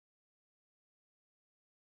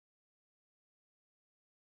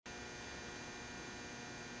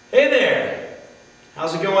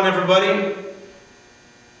How's it going, everybody?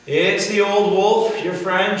 It's the Old Wolf, your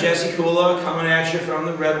friend Jesse Kula, coming at you from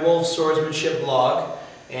the Red Wolf Swordsmanship blog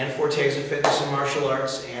and Fortes of Fitness and Martial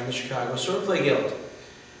Arts and the Chicago Swordplay Guild.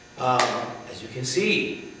 As you can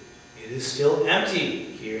see, it is still empty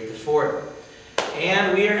here at the fort.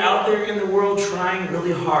 And we are out there in the world trying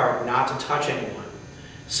really hard not to touch anyone.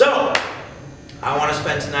 So, I want to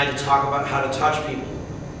spend tonight to talk about how to touch people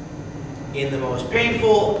in the most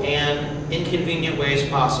painful and inconvenient ways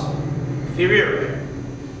possible. Theory.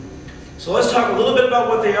 So let's talk a little bit about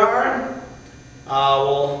what they are.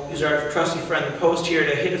 We'll use our trusty friend the post here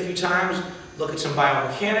to hit a few times, look at some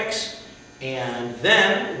biomechanics, and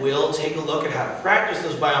then we'll take a look at how to practice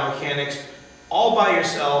those biomechanics all by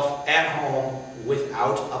yourself at home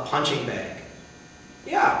without a punching bag.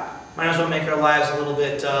 Yeah, might as well make our lives a little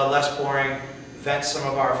bit less boring, vent some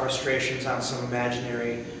of our frustrations on some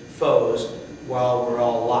imaginary foes while we're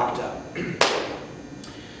all locked up.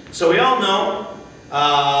 So we all know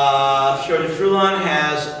Fjord de Frulon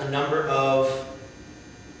has a number of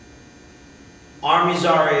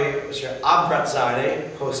Abrazare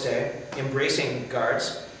poste, embracing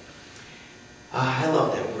guards. I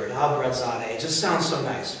love that word, Abrazare. It just sounds so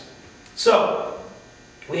nice. So,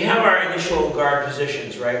 we have our initial guard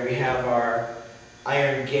positions, right? We have our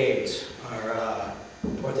iron gates, our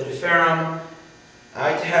porte de ferrum.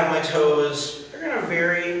 I like to have my toes, they're going to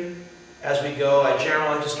vary as we go. I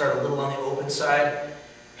generally like to start a little on the open side,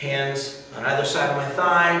 hands on either side of my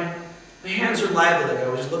thigh. My hands are lively, like I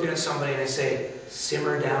was just looking at somebody and I say,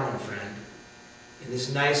 simmer down, friend. In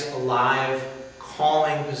this nice, alive,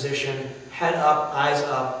 calming position, head up, eyes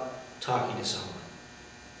up, talking to someone.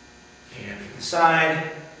 Hand from the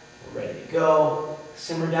side, we're ready to go.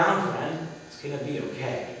 Simmer down, friend. It's going to be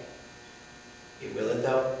okay. You will it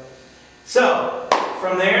though? So,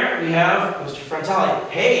 from there, we have Mr. Frontale.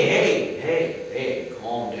 Hey,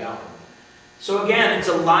 calm down. So again, it's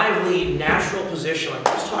a lively, natural position. Like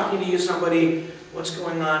I was talking to you, somebody, what's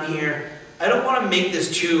going on here? I don't want to make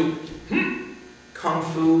this too kung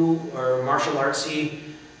fu or martial artsy,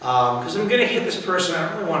 because I'm going to hit this person. I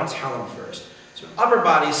don't really want to tell them first. So my upper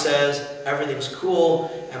body says everything's cool,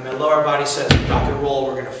 and my lower body says rock and roll,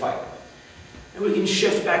 we're going to fight. And we can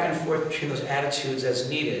shift back and forth between those attitudes as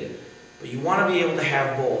needed. But you want to be able to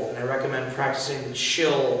have both, and I recommend practicing the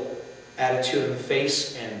chill attitude of the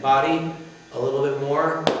face and body a little bit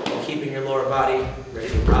more, while keeping your lower body ready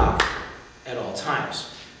to rock at all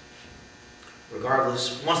times.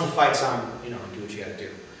 Regardless, once the fight's on, do what you gotta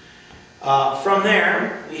do. From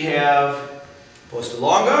there, we have posta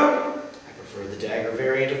longa. I prefer the dagger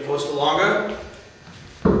variant of posta longa.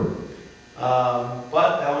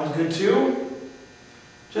 But that one's good too.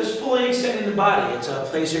 Just fully extending the body. It's a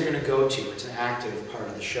place you're going to go to. It's an active part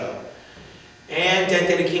of the show. And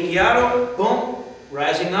dente de quinqueado, boom,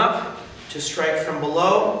 rising up to strike from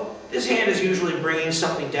below. This hand is usually bringing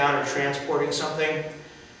something down or transporting something.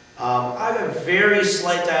 I have a very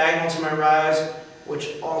slight diagonal to my rise,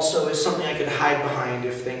 which also is something I could hide behind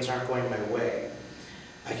if things aren't going my way.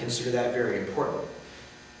 I consider that very important.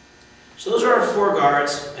 So those are our four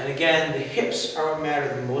guards, and again, the hips are what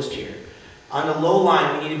matter the most here. On the low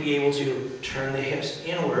line, we need to be able to turn the hips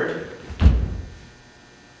inward,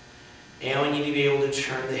 and we need to be able to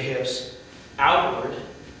turn the hips outward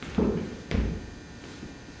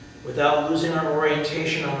without losing our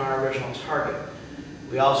orientation on our original target.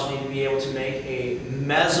 We also need to be able to make a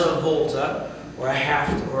mezza volta, or a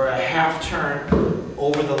half turn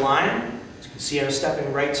over the line. As you can see, I'm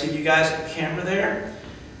stepping right to you guys at the camera there.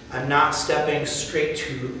 I'm not stepping straight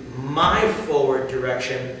to my forward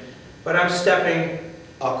direction, but I'm stepping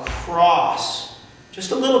across, just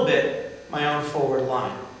a little bit, my own forward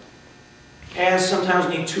line. And sometimes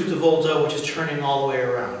we need tutta volta, which is turning all the way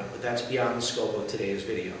around, but that's beyond the scope of today's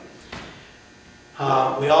video.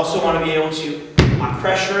 We also want to be able to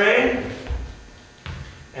accrescere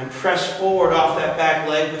and press forward off that back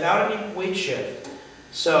leg without any weight shift.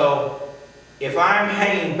 So if I'm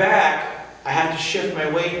hanging back, I have to shift my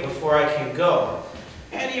weight before I can go.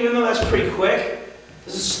 And even though that's pretty quick,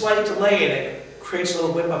 there's a slight delay in it. Creates a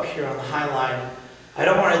little whip up here on the high line. I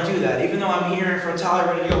don't want to do that. Even though I'm here in frontale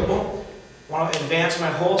ready to go, boom, I want to advance my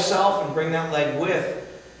whole self and bring that leg with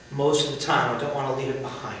most of the time. I don't want to leave it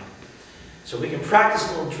behind. So we can practice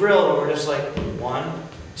a little drill where we're just like 1,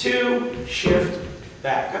 2, shift,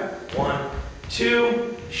 back up. 1,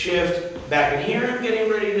 2, shift, back. And here I'm getting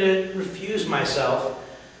ready to refuse myself.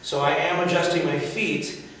 So I am adjusting my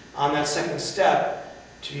feet on that second step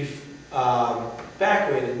to be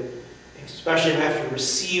back-weighted, especially if I have to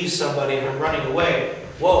receive somebody and I'm running away.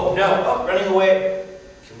 Whoa, no, oh, running away.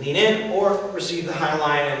 You can lean in or receive the high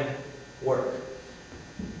line and work.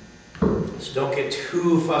 So don't get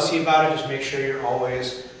too fussy about it. Just make sure you're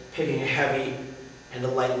always picking a heavy and a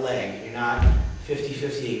light leg. You're not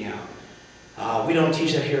 50-50ing out. We don't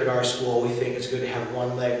teach that here at our school. We think it's good to have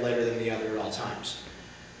one leg lighter than the other at all times.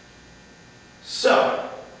 So,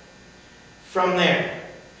 from there,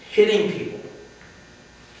 hitting people.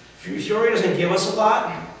 Fiore doesn't give us a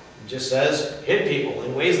lot. He just says, hit people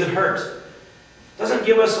in ways that hurt. Doesn't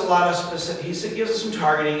give us a lot of specific, he gives us some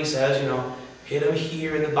targeting. He says, you know, hit him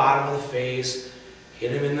here in the bottom of the face,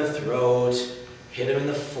 hit him in the throat, hit him in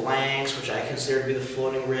the flanks, which I consider to be the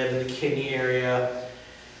floating rib and the kidney area.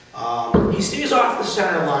 He stays off the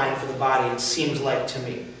center line for the body, it seems like to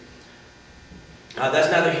me.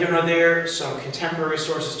 That's neither here nor there. Some contemporary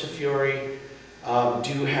sources to Fiore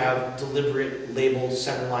do have deliberate labeled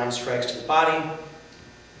center line strikes to the body.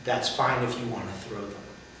 That's fine if you want to throw them.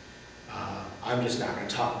 I'm just not going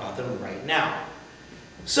to talk about them right now.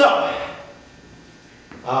 So,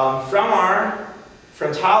 from our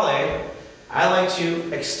frontale, I like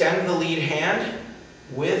to extend the lead hand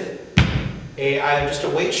with either just a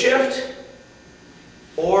weight shift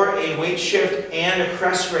or a weight shift and a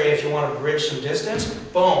crest ray if you want to bridge some distance.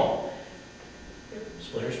 Boom.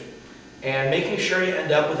 Splitters. And making sure you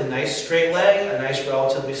end up with a nice straight leg, a nice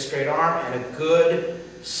relatively straight arm, and a good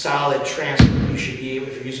solid transfer. You should be able,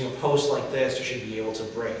 if you're using a post like this, you should be able to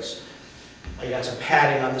brace. I got some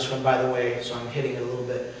padding on this one, by the way, so I'm hitting it a little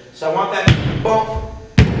bit. So I want that boom,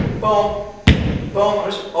 boom, boom.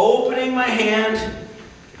 I'm just opening my hand,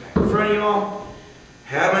 get back in front of you all,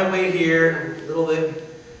 have my weight here, a little bit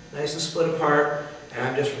nice and split apart, and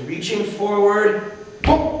I'm just reaching forward,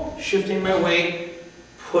 boom, shifting my weight,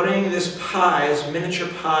 putting this pie, this miniature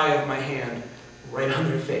pie of my hand right on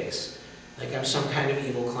their face. Like I'm some kind of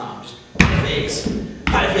evil clown. Just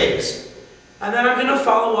pie face. And then I'm going to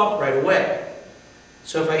follow up right away.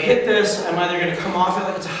 So if I hit this, I'm either going to come off it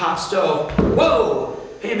like it's a hot stove. Whoa!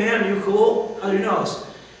 Hey man, you cool? How's your nose?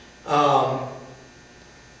 Or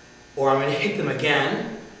I'm going to hit them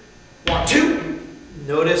again. 1, 2.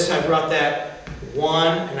 Notice I brought that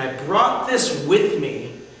 1, and I brought this with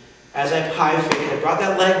me as I pie face. I brought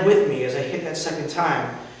that leg with me as I hit that second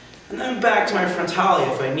time. And then back to my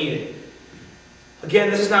frontale if I need it.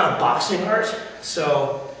 Again, this is not a boxing art,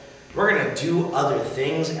 so we're going to do other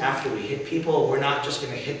things after we hit people. We're not just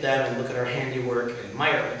going to hit them and look at our handiwork and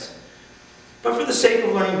admire it. But for the sake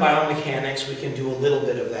of learning biomechanics, we can do a little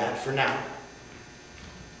bit of that for now.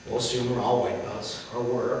 We'll assume we're all white belts, or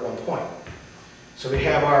were at one point. So we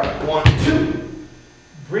have our 1, 2.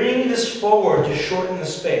 Bring this forward to shorten the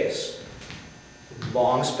space.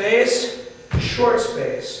 Long space, short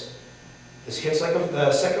space. This hits like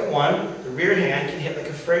the second one. The rear hand can hit like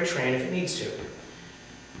a freight train if it needs to.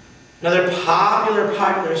 Another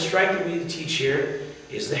popular strike that we teach here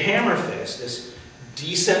is the hammer fist, this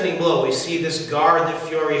descending blow. We see this guard that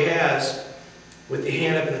Fiore has with the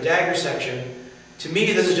hand up in the dagger section. To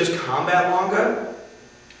me, this is just combat longa.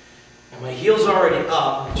 And my heel's already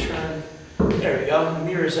up. Turn. There we go. The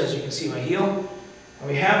mirror says you can see my heel. And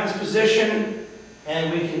we have this position,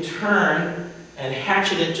 and we can turn and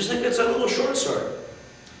hatchet it just like it's a little short sword.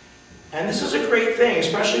 And this is a great thing,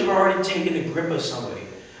 especially if we've already taken a grip of somebody.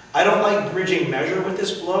 I don't like bridging measure with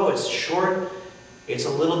this blow. It's short. It's a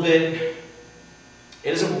little bit, it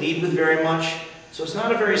doesn't lead with very much. So it's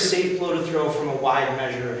not a very safe blow to throw from a wide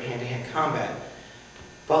measure of hand-to-hand combat.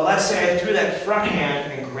 But let's say I threw that front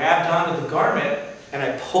hand and grabbed onto the garment and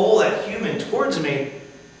I pull that human towards me,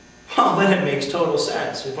 well, then it makes total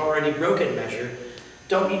sense. We've already broken measure.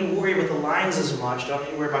 Don't need to worry about the lines as much, don't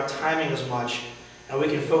need to worry about timing as much, and we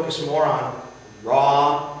can focus more on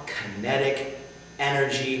raw, kinetic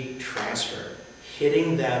energy transfer.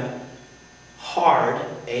 Hitting them hard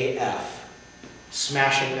AF.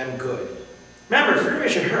 Smashing them good. Remember, free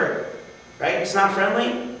range should hurt, right? It's not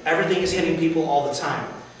friendly. Everything is hitting people all the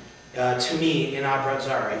time. To me, in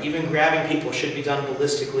Abrazare, even grabbing people should be done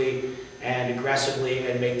ballistically and aggressively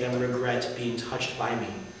and make them regret being touched by me.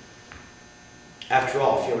 After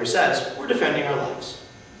all, Fiore says, we're defending our lives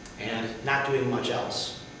and not doing much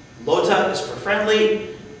else. Lota is for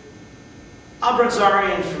friendly.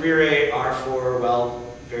 Abrazare and Ferire are for, well,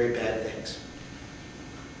 very bad things.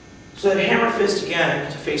 So that hammer fist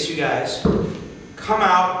again, to face you guys. Come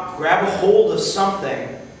out, grab a hold of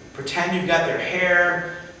something. Pretend you've got their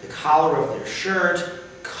hair, the collar of their shirt,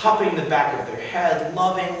 cupping the back of their head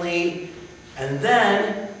lovingly, and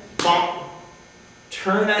then, bump,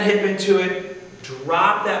 turn that hip into it,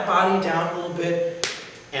 drop that body down a little bit,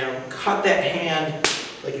 and cut that hand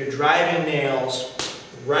like you're driving nails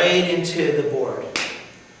right into the board.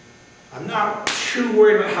 I'm not too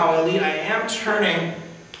worried about how I lead. I am turning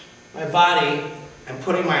my body I'm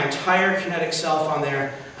putting my entire kinetic self on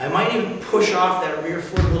there. I might even push off that rear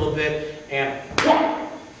foot a little bit and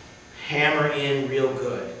hammer in real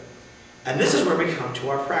good. And this is where we come to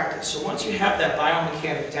our practice. So once you have that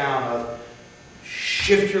biomechanic down of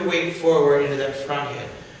shift your weight forward into that front hit,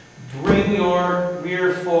 bring your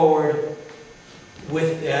rear forward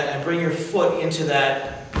with that, and bring your foot into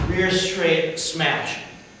that rear straight smash.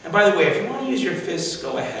 And by the way, if you want to use your fists,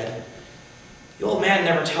 go ahead. The old man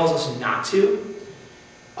never tells us not to.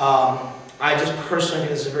 I just personally think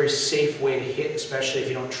this is a very safe way to hit, especially if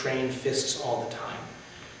you don't train fists all the time.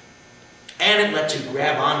 And it lets you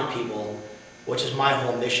grab onto people, which is my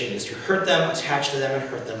whole mission, is to hurt them, attach to them, and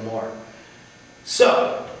hurt them more.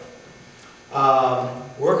 So,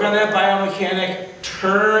 work on that biomechanic,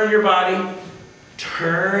 turn your body,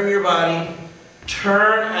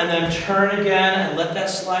 turn, and then turn again, and let that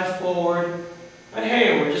slide forward. And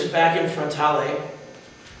hey, we're just back in frontale.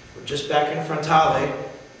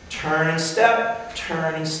 Turn and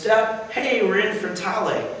step, Hey, we're in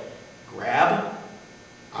frontale. Grab.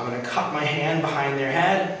 I'm going to cup my hand behind their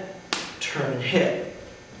head, turn and hit.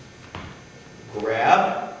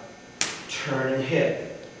 Grab, turn and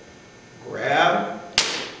hit. Grab,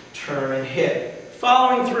 turn and hit.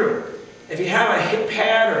 Following through. If you have a hip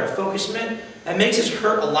pad or a focus mitt, that makes it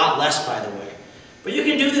hurt a lot less, by the way. But you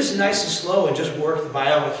can do this nice and slow and just work the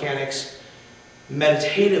biomechanics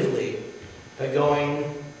meditatively by going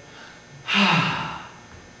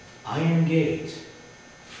iron gate,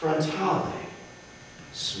 frontale,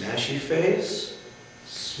 smashy face,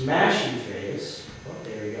 oh,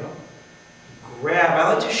 there you go. Grab,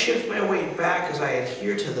 I like to shift my weight back as I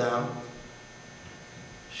adhere to them.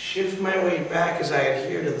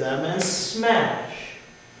 And smash.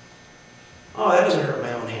 Oh, that doesn't hurt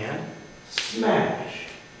my own hand. Smash.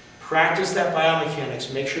 Practice that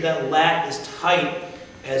biomechanics. Make sure that lat is tight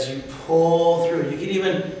as you pull through. You can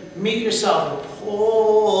even meet yourself and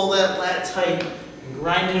pull that lat tight and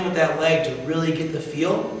grind in with that leg to really get the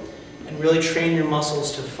feel and really train your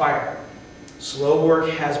muscles to fire. Slow work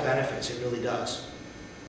has benefits, it really does.